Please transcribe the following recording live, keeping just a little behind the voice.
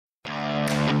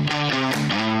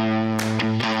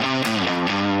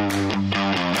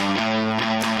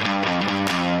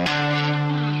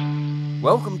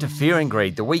Welcome to Fear and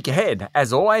Greed, the week ahead.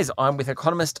 As always, I'm with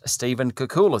economist Stephen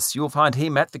Koukoulas. You'll find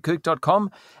him at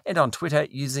thekouk.com and on Twitter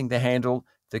using the handle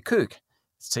thekouk.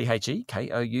 It's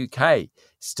THEKOUK.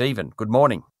 Stephen, good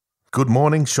morning. Good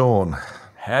morning, Sean.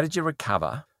 How did you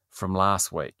recover from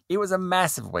last week? It was a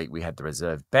massive week. We had the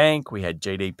Reserve Bank, we had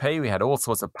GDP, we had all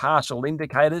sorts of partial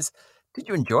indicators. Did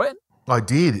you enjoy it? I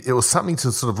did. It was something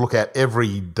to sort of look at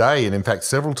every day, and in fact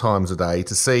several times a day,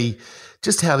 to see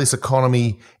just how this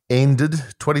economy ended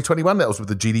 2021. That was with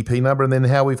the GDP number, and then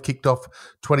how we've kicked off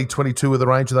 2022 with a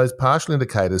range of those partial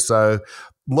indicators. So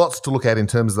lots to look at in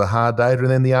terms of the hard data. And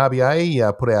then the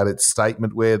RBA put out its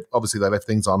statement where obviously they left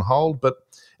things on hold, but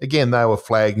again, they were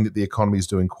flagging that the economy is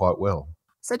doing quite well.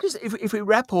 So just if we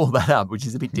wrap all that up, which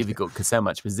is a bit difficult because so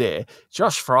much was there,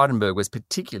 Josh Frydenberg was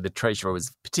particularly, the treasurer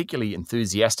was particularly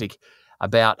enthusiastic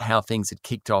about how things had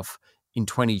kicked off in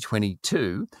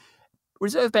 2022.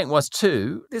 Reserve Bank was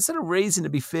too. There's sort of reason to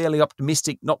be fairly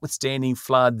optimistic, notwithstanding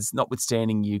floods,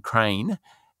 notwithstanding Ukraine.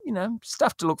 You know,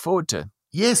 stuff to look forward to.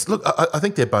 Yes, look, I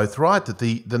think they're both right that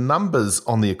the numbers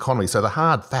on the economy, so the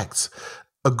hard facts,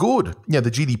 are good. The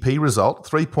GDP result,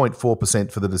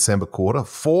 3.4% for the December quarter,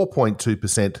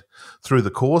 4.2% through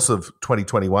the course of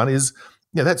 2021 is,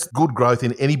 that's good growth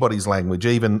in anybody's language,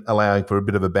 even allowing for a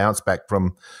bit of a bounce back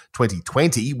from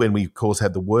 2020 when we, of course,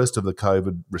 had the worst of the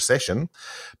COVID recession.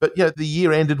 But, the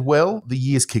year ended well. The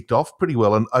year's kicked off pretty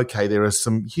well. And, okay, there are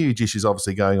some huge issues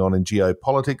obviously going on in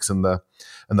geopolitics, and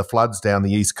the floods down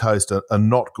the East Coast are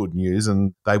not good news,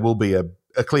 and they will be a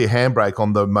clear handbrake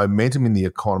on the momentum in the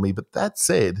economy. But that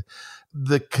said,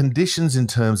 the conditions in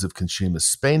terms of consumer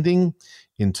spending,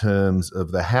 in terms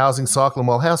of the housing cycle, and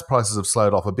while house prices have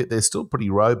slowed off a bit, they're still pretty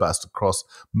robust across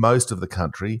most of the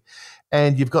country.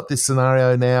 And you've got this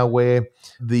scenario now where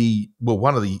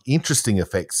one of the interesting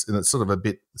effects, and it's sort of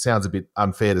sounds a bit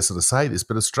unfair to sort of say this,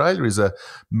 but Australia is a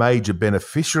major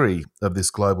beneficiary of this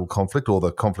global conflict, or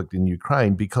the conflict in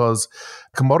Ukraine, because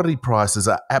commodity prices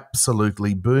are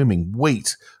absolutely booming.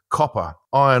 Wheat, copper,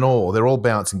 iron ore, they're all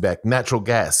bouncing back. Natural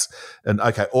gas, and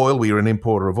oil, we are an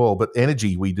importer of oil, but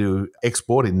energy we do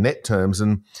export in net terms,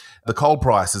 and the coal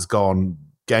price has gone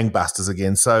gangbusters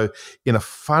again. So in a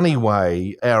funny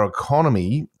way, our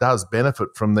economy does benefit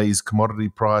from these commodity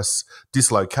price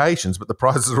dislocations, but the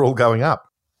prices are all going up.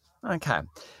 Okay,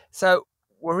 so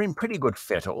we're in pretty good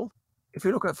fettle. If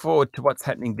we look forward to what's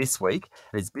happening this week,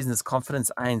 there's business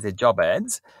confidence, ANZ job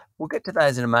ads. We'll get to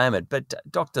those in a moment. But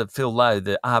Dr. Phil Lowe,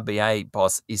 the RBA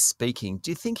boss, is speaking.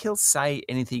 Do you think he'll say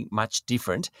anything much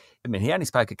different? I mean, he only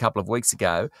spoke a couple of weeks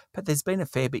ago, but there's been a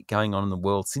fair bit going on in the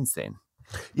world since then.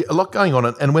 Yeah, a lot going on.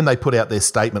 And when they put out their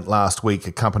statement last week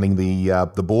accompanying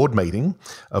the board meeting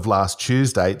of last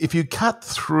Tuesday, if you cut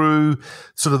through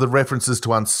sort of the references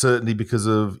to uncertainty because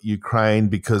of Ukraine,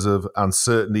 because of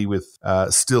uncertainty with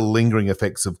still lingering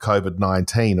effects of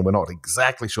COVID-19, and we're not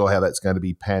exactly sure how that's going to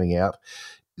be panning out,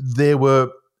 there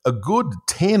were a good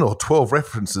 10 or 12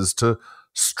 references to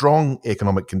strong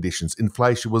economic conditions.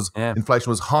 Inflation was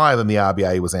higher than the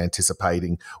RBA was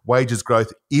anticipating. Wages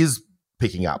growth is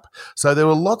picking up. So there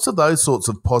were lots of those sorts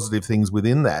of positive things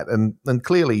within that. And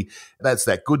clearly that's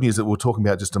that good news that we were talking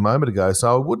about just a moment ago.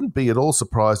 So I wouldn't be at all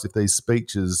surprised if these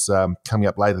speeches coming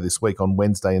up later this week on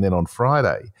Wednesday and then on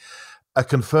Friday are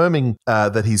confirming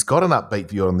that he's got an upbeat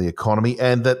view on the economy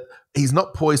and that he's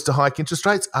not poised to hike interest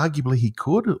rates. Arguably he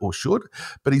could or should,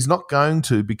 but he's not going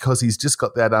to because he's just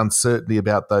got that uncertainty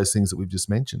about those things that we've just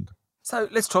mentioned. So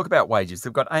let's talk about wages.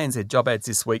 They've got ANZ job ads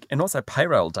this week and also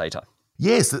payroll data.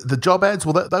 Yes, the job ads,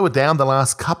 well, they were down the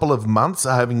last couple of months,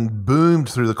 having boomed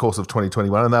through the course of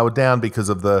 2021, and they were down because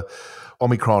of the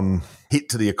Omicron hit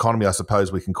to the economy, I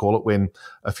suppose we can call it, when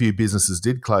a few businesses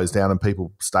did close down and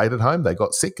people stayed at home. They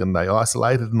got sick and they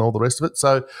isolated and all the rest of it.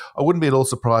 So I wouldn't be at all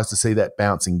surprised to see that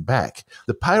bouncing back.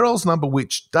 The payrolls number,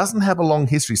 which doesn't have a long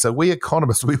history, so we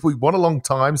economists, we want a long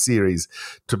time series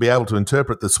to be able to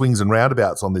interpret the swings and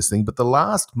roundabouts on this thing, but the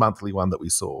last monthly one that we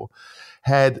saw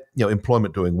had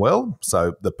employment doing well.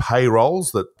 So the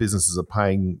payrolls that businesses are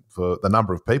paying for the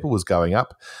number of people was going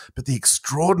up. But the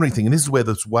extraordinary thing, and this is where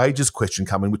this wages question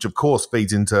comes in, which of course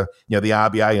feeds into the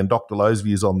RBA and Dr. Lowe's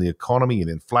views on the economy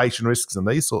and inflation risks and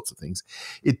these sorts of things.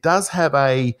 It does have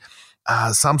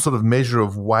some sort of measure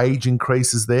of wage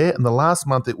increases there. And the last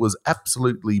month it was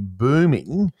absolutely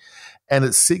booming. And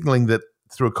it's signalling that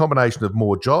through a combination of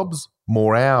more jobs,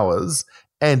 more hours,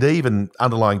 and even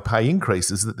underlying pay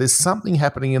increases, that there's something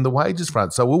happening in the wages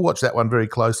front. So we'll watch that one very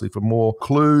closely for more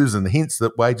clues and hints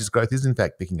that wages growth is in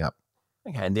fact picking up.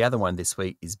 Okay, and the other one this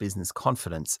week is business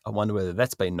confidence. I wonder whether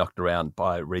that's been knocked around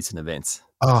by recent events.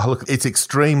 Oh, look, it's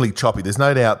extremely choppy. There's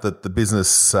no doubt that the business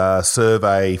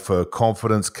survey for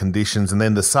confidence, conditions, and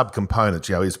then the subcomponents,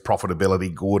 is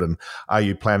profitability good, and are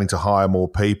you planning to hire more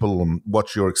people, and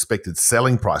what's your expected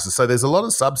selling prices? So there's a lot of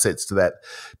subsets to that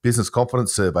business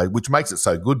confidence survey, which makes it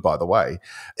so good, by the way.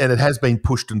 And it has been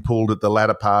pushed and pulled at the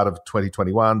latter part of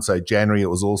 2021. So January, it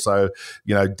was also,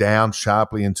 down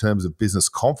sharply in terms of business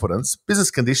confidence. Business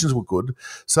conditions were good.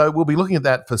 So we'll be looking at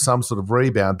that for some sort of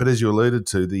rebound. But as you alluded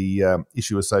to, the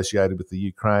issue associated with the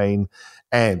Ukraine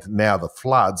and now the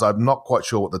floods, I'm not quite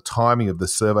sure what the timing of the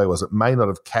survey was. It may not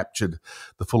have captured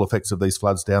the full effects of these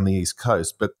floods down the East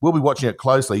Coast, but we'll be watching it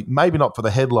closely, maybe not for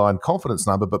the headline confidence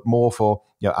number, but more for,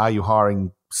 are you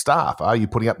hiring staff? Are you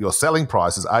putting up your selling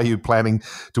prices? Are you planning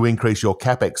to increase your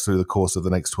CapEx through the course of the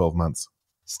next 12 months?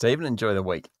 Stephen, enjoy the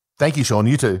week. Thank you, Sean.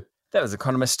 You too. That was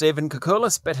economist Stephen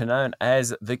Koukoulas, better known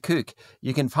as The Kook.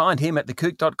 You can find him at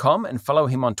thekook.com and follow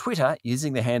him on Twitter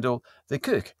using the handle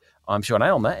TheKook. I'm Sean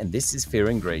Aylmer, and this is Fear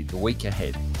and Greed, the week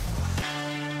ahead.